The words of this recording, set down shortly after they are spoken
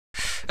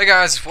Hey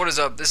guys, what is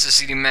up? This is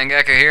CD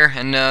Mangaka here,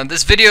 and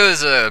this video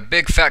is a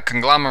big fat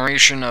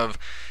conglomeration of,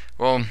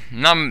 well,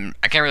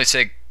 I can't really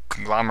say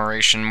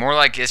conglomeration, more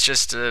like it's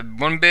just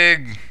one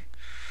big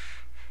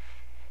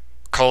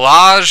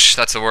collage.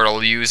 That's the word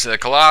I'll use. A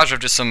collage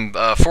of just some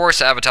 4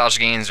 sabotage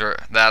games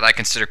that I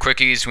consider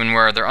quickies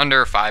they're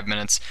under 5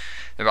 minutes.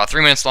 They're about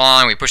 3 minutes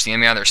long. We push the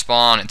enemy out of their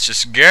spawn. It's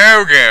just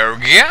go, go,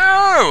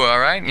 go. All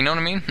right, you know what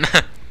I mean?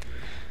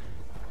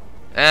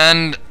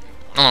 And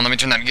hold on, let me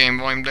turn that game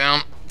volume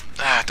down.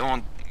 I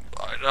don't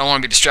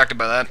want to be distracted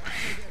by that.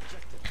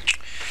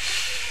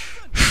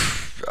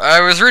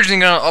 I was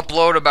originally going to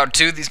upload about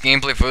 2 of these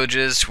gameplay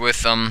footages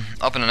with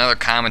up in another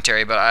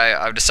commentary, but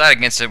I've decided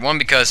against it. One,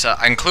 because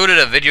I included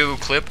a video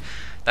clip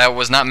that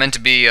was not meant to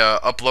be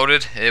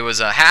uploaded. It was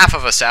half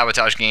of a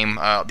sabotage game.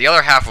 The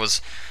other half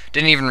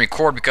didn't even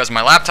record because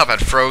my laptop had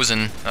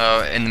frozen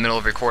in the middle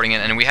of recording it,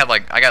 and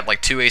I got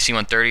like 2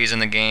 AC-130s in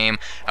the game.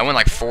 I went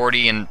like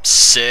 40 and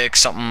 6,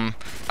 something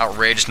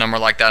outrageous number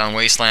like that on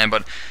Wasteland,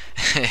 but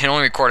it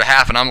only recorded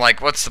half, and I'm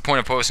like, what's the point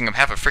of posting up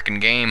half a freaking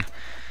game?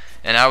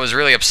 And I was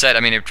really upset. I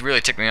mean, it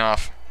really ticked me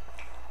off.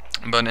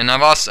 But in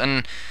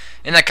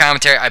that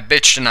commentary, I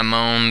bitched and I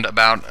moaned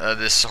about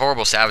this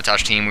horrible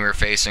sabotage team we were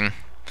facing.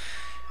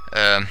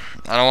 I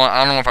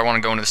don't know if I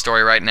want to go into the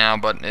story right now,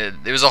 but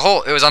it was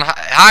on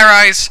high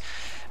rise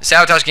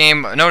sabotage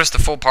game. Notice the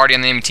full party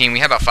on the enemy team. We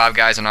had about 5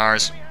 guys on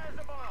ours.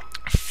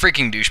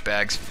 Freaking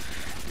douchebags.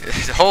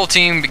 The whole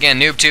team began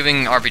noob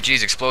tubing,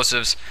 RPGs,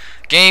 explosives.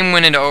 Game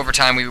went into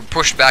overtime. We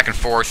pushed back and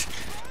forth,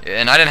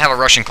 and I didn't have a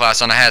Russian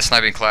class on. I had a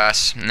sniping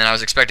class, and then I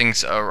was expecting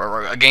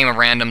a game of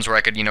randoms where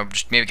I could,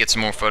 just maybe get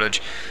some more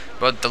footage.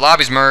 But the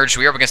lobbies merged.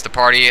 We were up against the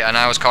party, and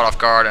I was caught off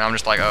guard, and I'm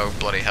just like, oh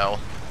bloody hell.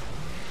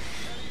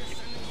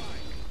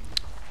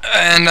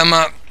 And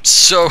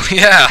so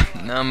yeah,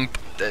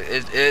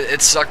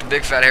 it sucked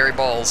big fat hairy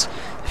balls,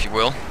 if you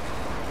will.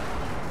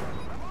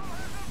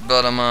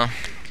 But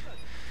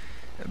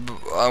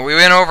we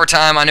went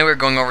overtime. I knew we were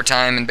going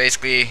overtime, and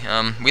basically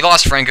we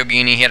lost Franco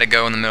Guini. He had to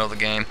go in the middle of the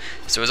game,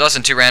 so it was us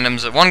and 2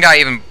 randoms. One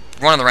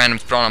of the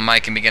randoms put on a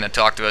mic and began to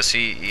talk to us.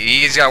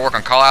 He's got to work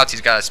on callouts.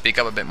 He's got to speak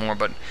up a bit more,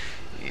 but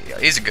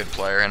he's a good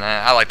player, and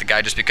I like the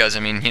guy just because, I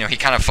mean, he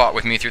kind of fought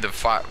with me through the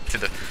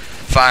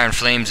fire and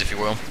flames, if you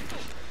will.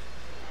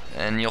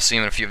 And you'll see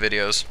him in a few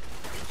videos.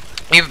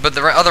 But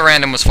the other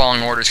random was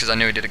following orders because I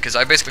knew he did it. Because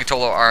I basically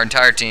told our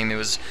entire team, it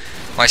was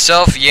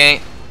myself,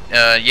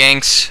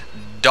 Yanks,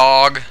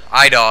 Dog,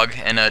 iDog,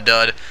 and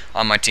Dud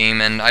on my team.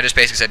 And I just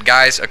basically said,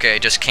 guys, okay,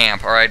 just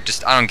camp,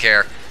 alright? I don't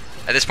care.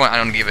 At this point, I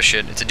don't give a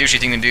shit. It's a douchey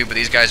thing to do, but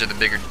these guys are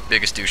the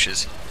biggest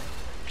douches.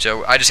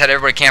 So I just had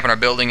everybody camp in our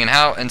building.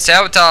 And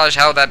sabotage,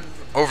 how that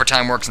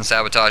overtime works in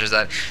sabotage is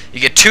that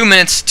you get 2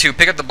 minutes to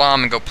pick up the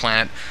bomb and go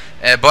plant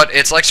it. But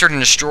it's like Search and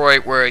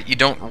Destroy, where you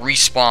don't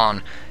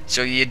respawn.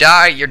 So you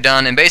die, you're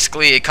done, and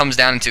basically it comes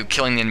down to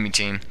killing the enemy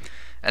team.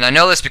 And I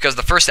know this because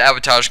the first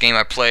sabotage game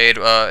I played,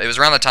 it was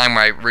around the time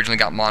where I originally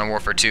got Modern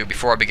Warfare 2,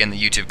 before I began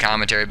the YouTube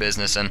commentary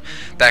business. And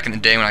back in the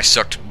day when I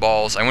sucked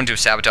balls, I went to a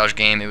sabotage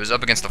game. It was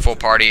up against the full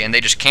party, and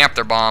they just camped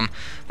their bomb.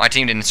 My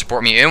team didn't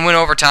support me. It went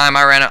overtime,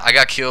 I ran it, I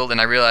got killed,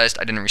 and I realized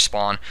I didn't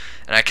respawn.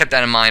 And I kept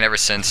that in mind ever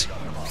since.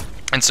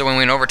 And so when we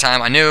went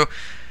overtime, I knew,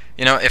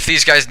 if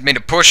these guys made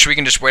a push, we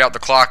can just wait out the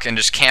clock and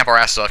just camp our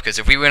asses off. Because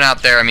if we went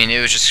out there, I mean,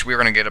 it was just, we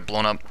were going to get it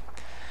blown up.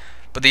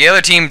 But the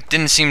other team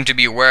didn't seem to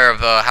be aware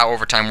of how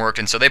overtime worked,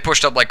 and so they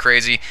pushed up like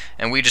crazy,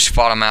 and we just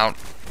fought them out.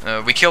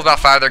 We killed about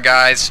 5 of their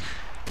guys.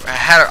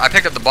 I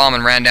picked up the bomb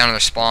and ran down to their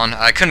spawn.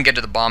 I couldn't get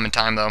to the bomb in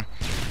time, though.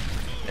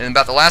 In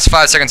about the last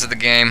 5 seconds of the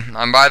game,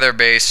 I'm by their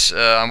base.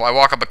 I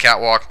walk up a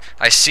catwalk.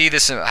 I see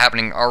this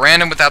happening. Our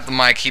random without the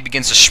mic, he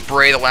begins to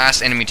spray the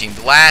last enemy team.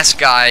 The last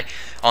guy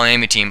on the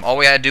enemy team. All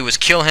we had to do was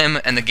kill him,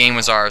 and the game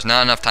was ours.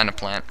 Not enough time to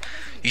plant.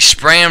 He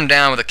sprayed him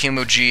down with a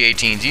Kimbo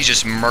G18s. He's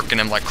just murking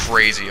him like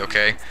crazy,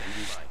 okay?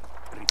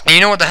 And you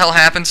know what the hell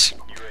happens?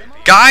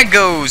 Guy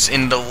goes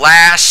in the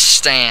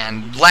last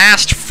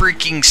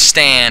freaking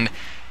stand,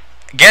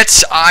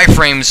 gets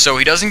iframes so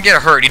he doesn't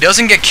get hurt, he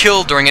doesn't get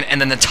killed during it, and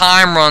then the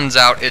time runs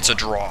out, it's a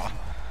draw.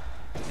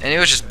 And it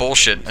was just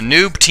bullshit. A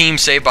noob team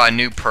saved by a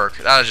noob perk.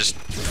 That was just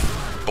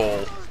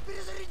bull.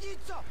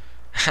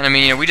 And I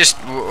mean,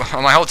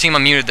 my whole team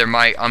unmuted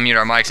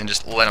our mics and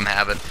just let them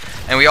have it.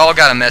 And we all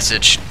got a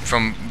message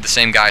from the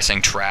same guy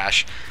saying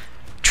trash.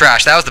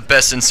 Trash, that was the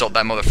best insult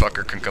that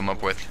motherfucker can come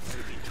up with.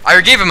 I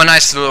gave him a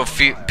nice little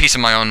piece of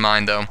my own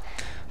mind, though.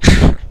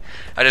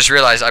 I just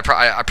realized I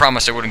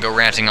promised I wouldn't go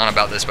ranting on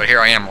about this, but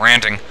here I am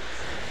ranting.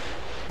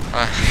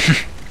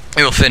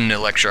 It will fit into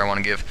the lecture I want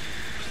to give.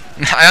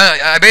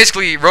 I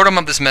basically wrote him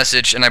up this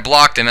message, and I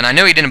blocked him, and I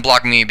knew he didn't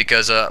block me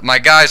because my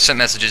guys sent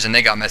messages, and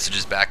they got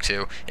messages back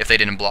too, if they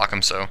didn't block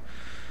him, so.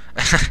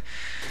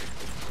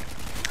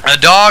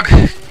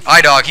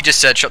 iDog, he just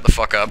said, shut the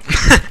fuck up.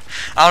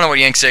 I don't know what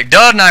Yank said.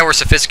 Dud and I were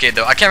sophisticated,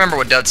 though. I can't remember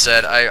what Dud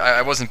said.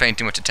 I wasn't paying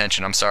too much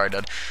attention. I'm sorry,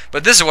 Dud.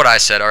 But this is what I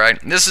said, alright?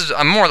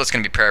 I'm more or less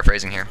going to be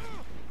paraphrasing here.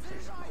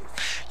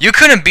 You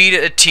couldn't beat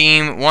a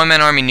team, one-man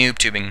army noob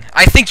tubing.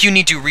 I think you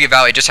need to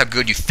reevaluate just how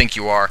good you think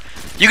you are.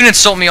 You can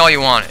insult me all you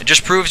want. It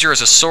just proves you're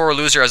as a sore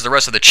loser as the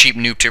rest of the cheap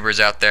noob tubers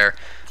out there.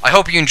 I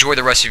hope you enjoy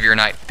the rest of your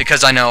night,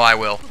 because I know I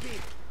will.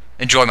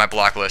 Enjoy my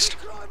blacklist.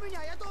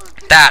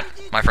 That,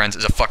 my friends,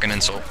 is a fucking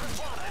insult.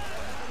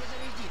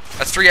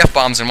 That's 3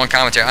 F-bombs in one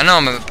commentary. I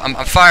know I'm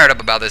fired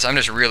up about this. I'm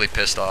just really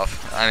pissed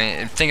off. I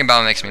mean, thinking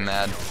about it makes me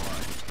mad.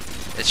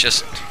 It's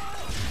just...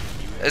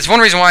 It's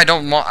one reason why I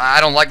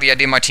don't like the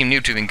idea of my team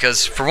noob tubing,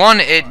 because for one,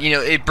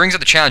 it brings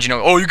up the challenge.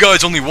 Oh, you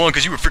guys only won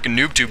because you were freaking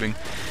noob tubing,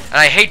 and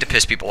I hate to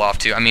piss people off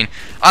too. I mean,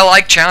 I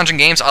like challenging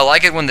games. I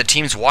like it when the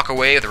teams walk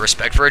away with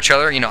respect for each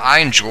other. I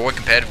enjoy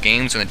competitive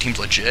games when the team's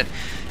legit,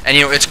 and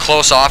it's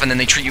close off, and then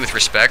they treat you with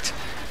respect.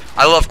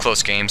 I love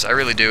close games, I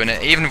really do,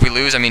 and even if we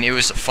lose, I mean, it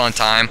was a fun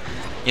time.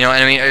 And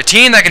I mean, a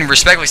team that can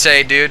respectfully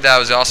say, dude, that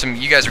was awesome.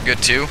 You guys were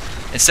good too,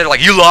 instead of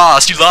like, you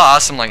lost.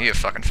 I'm like, you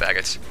fucking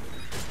faggots.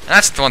 And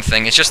that's the one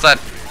thing. It's just that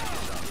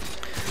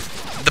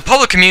the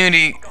public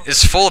community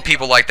is full of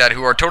people like that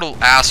who are total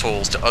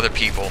assholes to other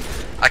people.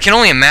 I can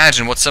only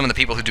imagine what some of the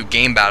people who do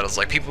game battles,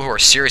 like people who are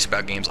serious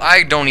about games,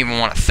 I don't even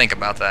want to think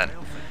about that.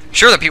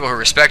 Sure, there are people who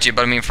respect you,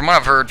 but I mean, from what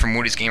I've heard from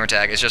Woody's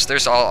gamertag, it's just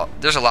there's a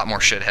lot more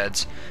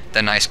shitheads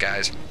than nice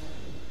guys.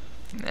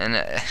 And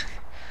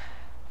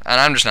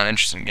I'm just not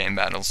interested in game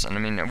battles. And I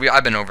mean,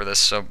 I've been over this,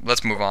 so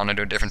let's move on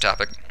into a different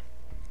topic.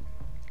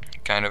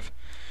 Kind of.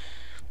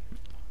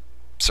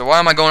 So why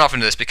am I going off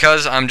into this?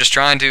 Because I'm just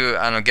trying to,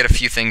 I don't know, get a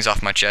few things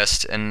off my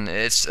chest, and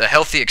it's a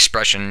healthy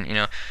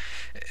expression,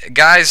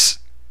 Guys,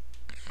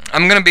 this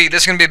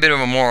is gonna be a bit of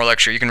a moral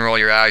lecture. You can roll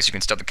your eyes, you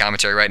can stop the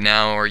commentary right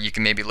now, or you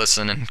can maybe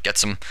listen and get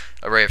some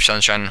a ray of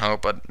sunshine and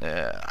hope. But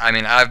I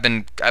mean, I've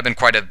been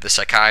quite the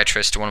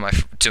psychiatrist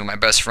to my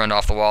best friend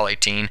off the wall,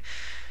 18.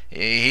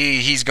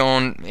 He's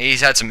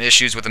had some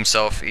issues with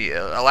himself,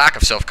 a lack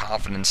of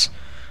self-confidence.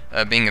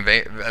 Being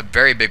a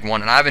very big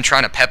one, and I've been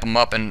trying to pep him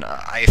up, and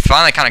I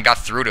finally kind of got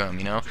through to him,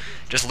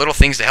 just little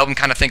things to help him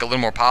kind of think a little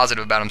more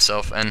positive about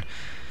himself, and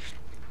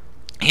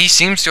he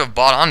seems to have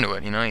bought onto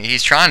it,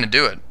 he's trying to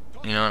do it,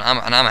 and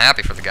I'm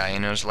happy for the guy,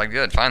 it's like,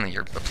 good, finally,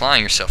 you're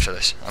applying yourself to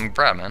this. I'm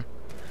proud, man.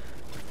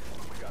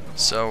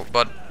 So,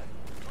 but,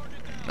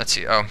 let's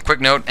see,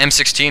 quick note,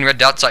 M16, red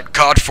dot sight,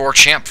 COD 4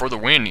 champ for the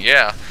win,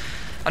 yeah.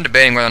 I'm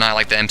debating whether or not I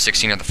like the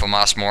M16 or the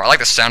FAMAS more. I like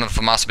the sound of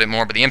the FAMAS a bit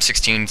more, but the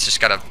M16's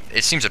just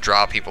it seems to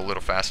draw people a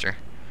little faster.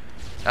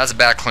 That was a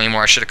bad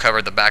claymore. I should have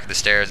covered the back of the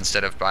stairs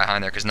instead of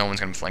behind there, because no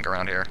one's going to flank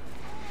around here.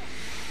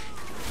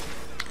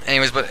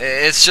 Anyways, but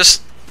it's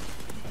just,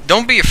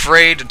 don't be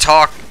afraid to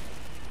talk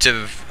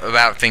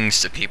about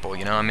things to people,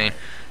 what I mean?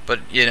 But,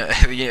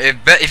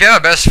 if you have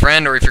a best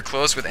friend, or if you're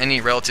close with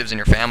any relatives in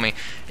your family,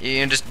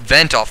 just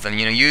vent off them,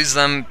 use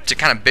them to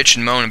kind of bitch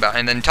and moan about,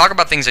 and then talk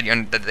about things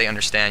that they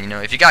understand,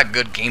 If you got a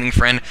good gaming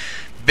friend,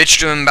 bitch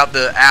to them about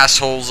the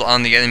assholes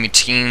on the enemy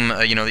team,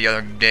 the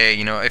other day,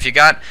 If you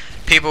got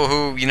people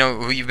who,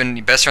 who you've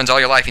been best friends all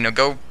your life,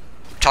 go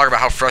talk about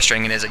how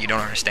frustrating it is that you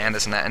don't understand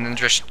this and that, and then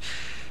just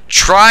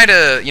try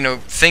to,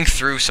 think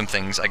through some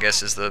things, I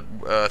guess is the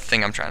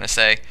thing I'm trying to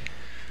say.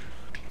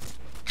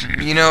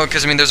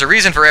 Because, I mean, there's a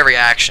reason for every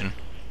action.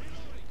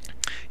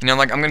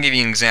 Like, I'm going to give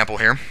you an example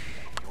here.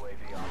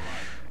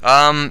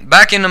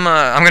 Back in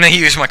I'm going to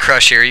use my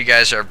crush here. You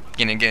guys are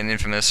getting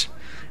infamous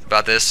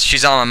about this.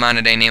 She's on my mind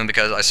today, namely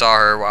because I saw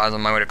her while I was on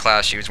my way to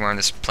class. She was wearing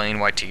this plain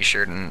white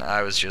t-shirt, and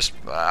I was just...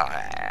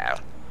 I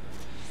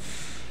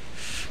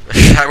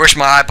wish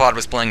my iPod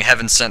was playing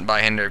Heaven Sent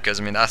by Hinder, because,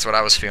 I mean, that's what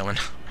I was feeling.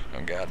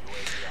 Oh, God.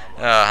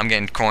 I'm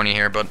getting corny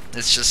here, but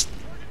it's just...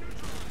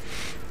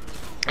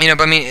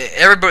 but I mean,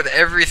 everybody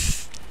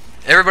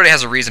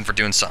has a reason for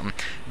doing something.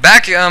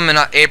 Back in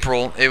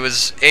April, it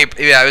was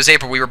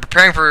April. We were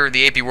preparing for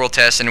the AP World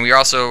Test, and we were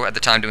also at the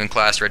time doing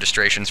class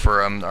registrations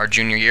for our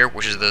junior year,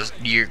 which is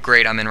the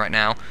grade I'm in right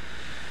now.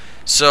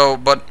 So,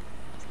 but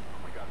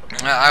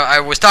I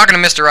was talking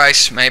to Mr.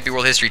 Rice, my AP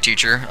World History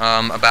teacher,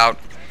 about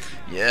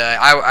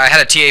I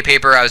had a TA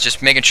paper. I was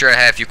just making sure I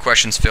had a few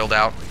questions filled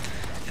out.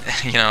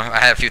 I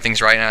had a few things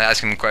right, and I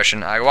asked him a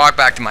question. I walked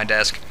back to my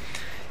desk,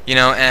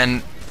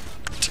 and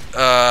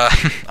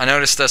I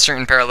noticed a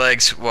certain pair of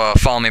legs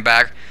follow me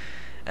back,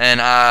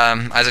 and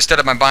as I stood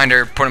up my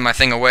binder, putting my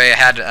thing away, I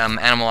had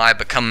Animal Eye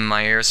become in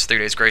my ears. 3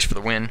 Days Grace for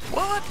the win.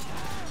 What?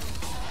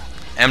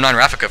 M9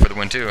 Raffica for the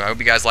win too. I hope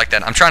you guys like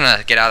that. I'm trying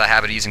to get out of the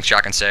habit of using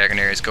shotgun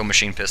secondaries, go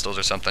machine pistols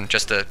or something,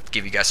 just to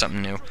give you guys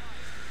something new.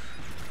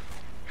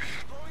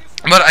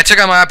 But I took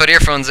out my iPod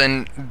earphones,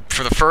 and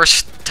for the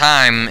first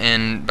time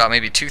in about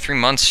maybe 2-3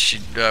 months,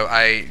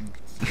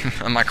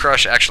 my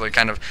crush actually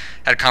kind of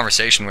had a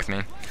conversation with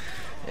me.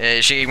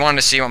 She wanted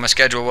to see what my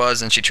schedule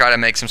was, and she tried to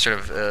make some sort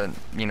of,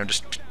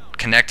 just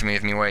connect me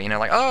with me way,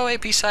 like, oh,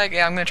 AP Psych,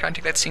 yeah, I'm going to try and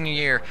take that senior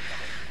year.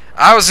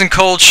 I was in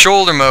cold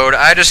shoulder mode.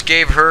 I just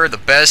gave her the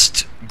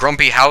best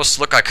grumpy house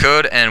look I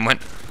could, and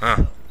went,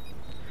 And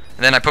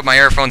then I put my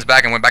earphones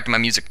back and went back to my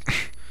music.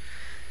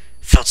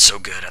 Felt so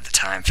good at the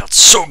time. Felt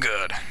so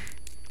good.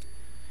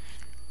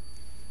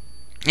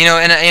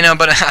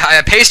 But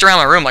I paced around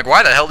my room like,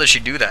 why the hell did she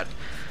do that?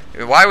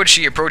 Why would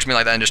she approach me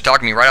like that and just talk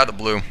to me right out of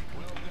the blue?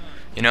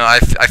 You know, I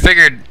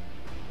figured,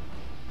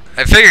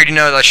 you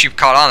know, that she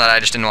caught on that I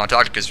just didn't want to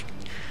talk to, because,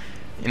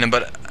 you know,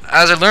 but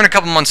as I learned a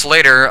couple months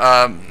later,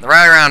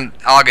 right around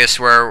August,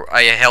 where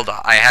I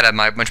had a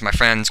bunch of my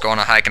friends go on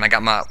a hike, and I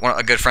got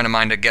a good friend of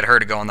mine to get her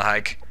to go on the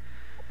hike.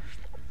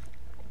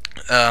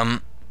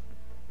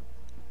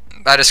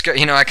 I just,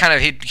 you know, he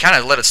kind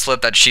of let it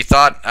slip that she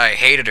thought I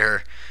hated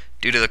her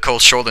due to the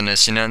cold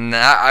shoulderness, you know, and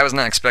I was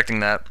not expecting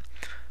that.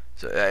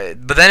 So,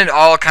 but then it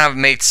all kind of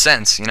made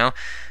sense, you know.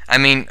 I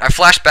mean, I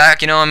flashed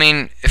back, you know, I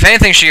mean, if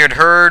anything, she had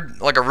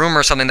heard, like, a rumor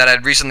or something that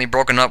I'd recently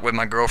broken up with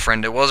my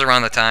girlfriend. It was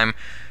around the time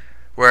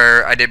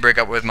where I did break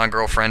up with my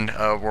girlfriend,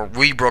 where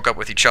we broke up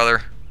with each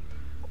other.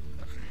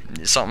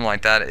 Something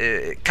like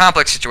that.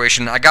 Complex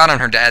situation. I got on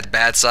her dad's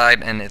bad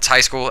side, and it's high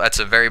school. That's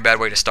a very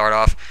bad way to start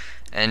off.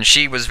 And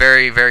she was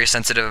very, very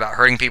sensitive about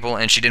hurting people,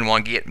 and she didn't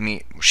want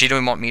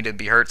me to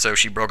be hurt, so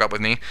she broke up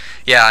with me.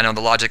 Yeah, I know,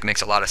 the logic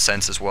makes a lot of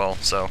sense as well,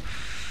 so.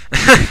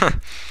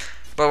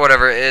 But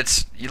whatever,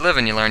 you live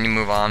and you learn, you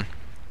move on.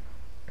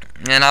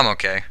 And I'm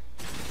okay.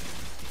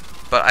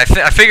 But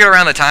I figured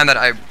around the time that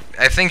I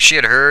think she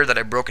had heard that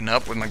I'd broken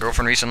up with my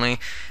girlfriend recently,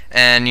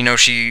 and, you know,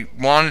 she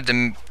wanted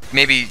to,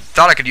 maybe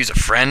thought I could use a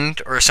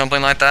friend or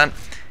something like that.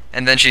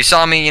 And then she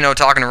saw me, you know,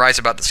 talking to Rice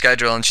about the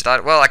schedule, and she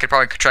thought, well, I could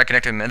probably try to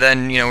connect him. And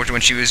then, you know,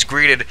 when she was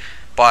greeted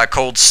by a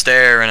cold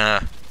stare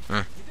and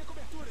a,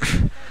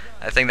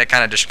 I think that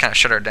kind of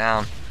shut her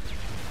down.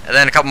 And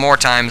then a couple more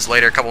times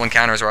later, a couple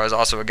encounters where I was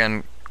also,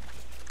 again,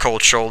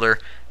 cold shoulder.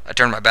 I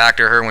turned my back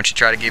to her when she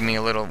tried to give me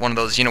a little, one of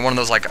those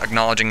like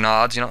acknowledging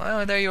nods, you know,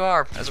 oh, there you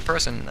are, as a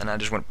person. And I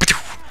just went,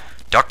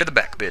 duck to the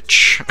back,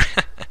 bitch.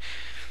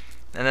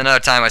 And then another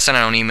time I sent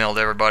out an email to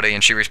everybody,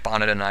 and she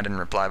responded, and I didn't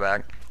reply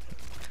back.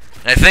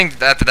 And I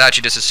think after that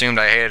she just assumed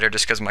I hated her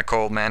just because of my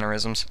cold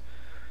mannerisms.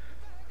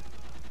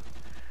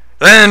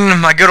 Then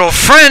my good old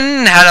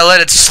friend had to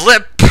let it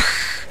slip.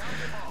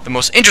 The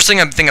most interesting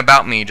thing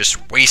about me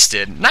just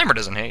wasted. Neimer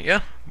doesn't hate you.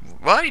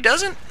 What? He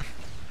doesn't?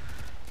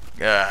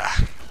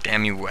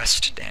 Damn you,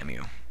 West. Damn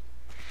you.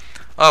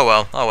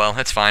 Oh well.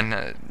 It's fine.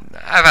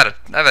 I've had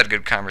a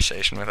good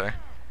conversation with her.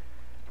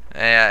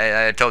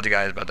 I told you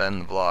guys about that in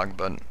the vlog,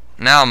 but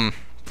now I'm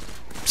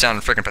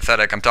sounding freaking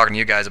pathetic. I'm talking to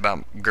you guys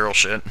about girl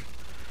shit.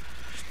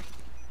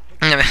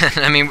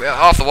 I mean,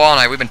 off the wall,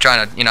 and we've been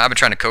trying to, you know, I've been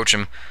trying to coach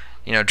him,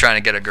 you know, trying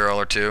to get a girl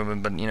or two,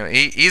 but you know,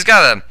 he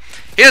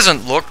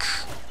doesn't look,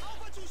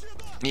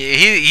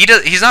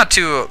 he's not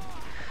too,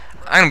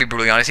 I'm gonna be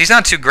brutally honest, he's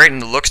not too great in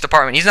the looks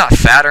department. He's not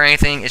fat or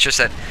anything. It's just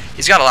that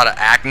he's got a lot of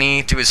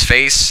acne to his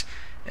face,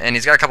 and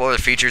he's got a couple other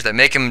features that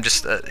make him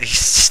just he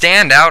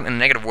stand out in a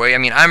negative way. I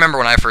mean, I remember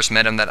when I first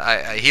met him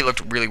that he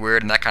looked really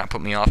weird, and that kind of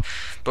put me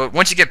off. But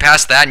once you get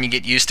past that and you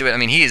get used to it, I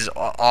mean, he's an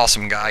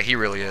awesome guy. He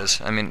really is.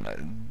 I mean,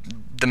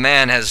 the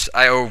man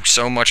I owe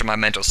so much of my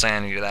mental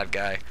sanity to that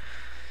guy.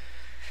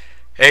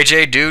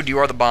 AJ, dude, you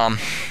are the bomb.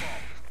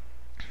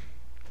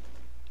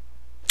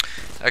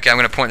 Okay, I'm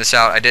going to point this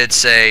out. I did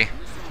say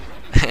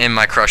in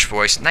my crush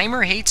voice,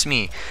 Neimer hates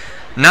me.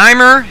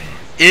 Neimer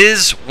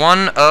is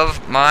one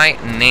of my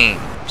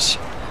names.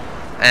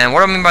 And what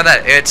do I mean by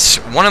that? It's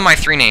one of my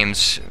 3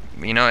 names.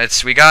 You know,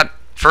 we got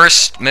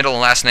first, middle,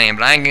 and last name,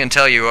 but I ain't going to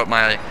tell you what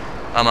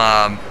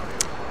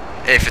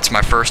if it's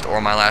my first or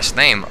my last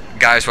name.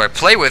 Guys who I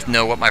play with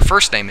know what my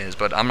first name is,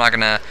 but I'm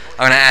gonna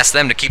ask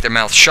them to keep their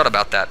mouths shut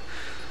about that.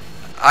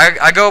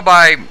 I go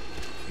by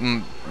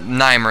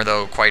Neimer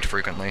though quite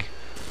frequently,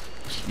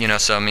 you know.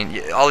 So I mean,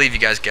 I'll leave you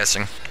guys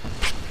guessing.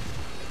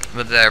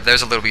 But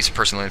there's a little piece of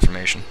personal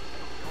information.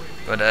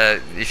 But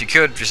if you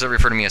could, just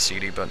refer to me as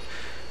CD. But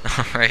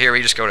right here,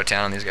 we just go to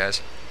town on these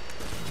guys.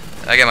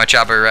 I get my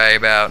chopper right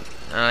about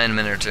in a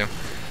minute or two.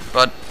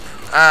 But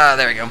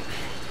there we go.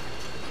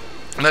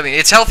 I mean,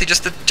 it's healthy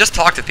just to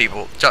talk to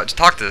people, talk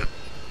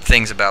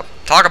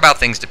about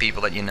things to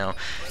people that you know.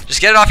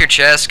 Just get it off your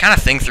chest, kind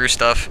of think through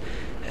stuff,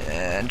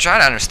 and try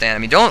to understand. I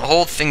mean, don't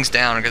hold things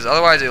down, because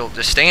otherwise it'll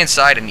just stay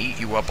inside and eat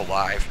you up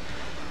alive.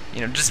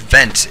 You know, just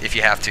vent if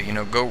you have to. You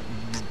know, go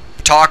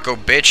talk, go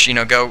bitch. You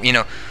know, go, you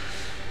know,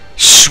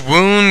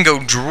 swoon,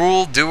 go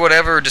drool, do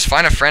whatever. Just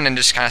find a friend and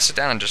just kind of sit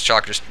down and just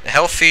talk. Just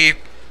healthy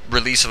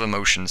release of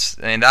emotions,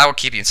 and that will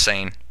keep you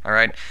sane. All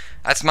right.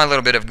 That's my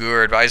little bit of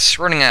guru advice.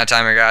 Running out of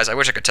time here, guys. I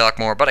wish I could talk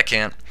more, but I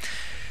can't.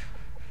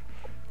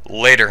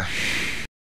 Later.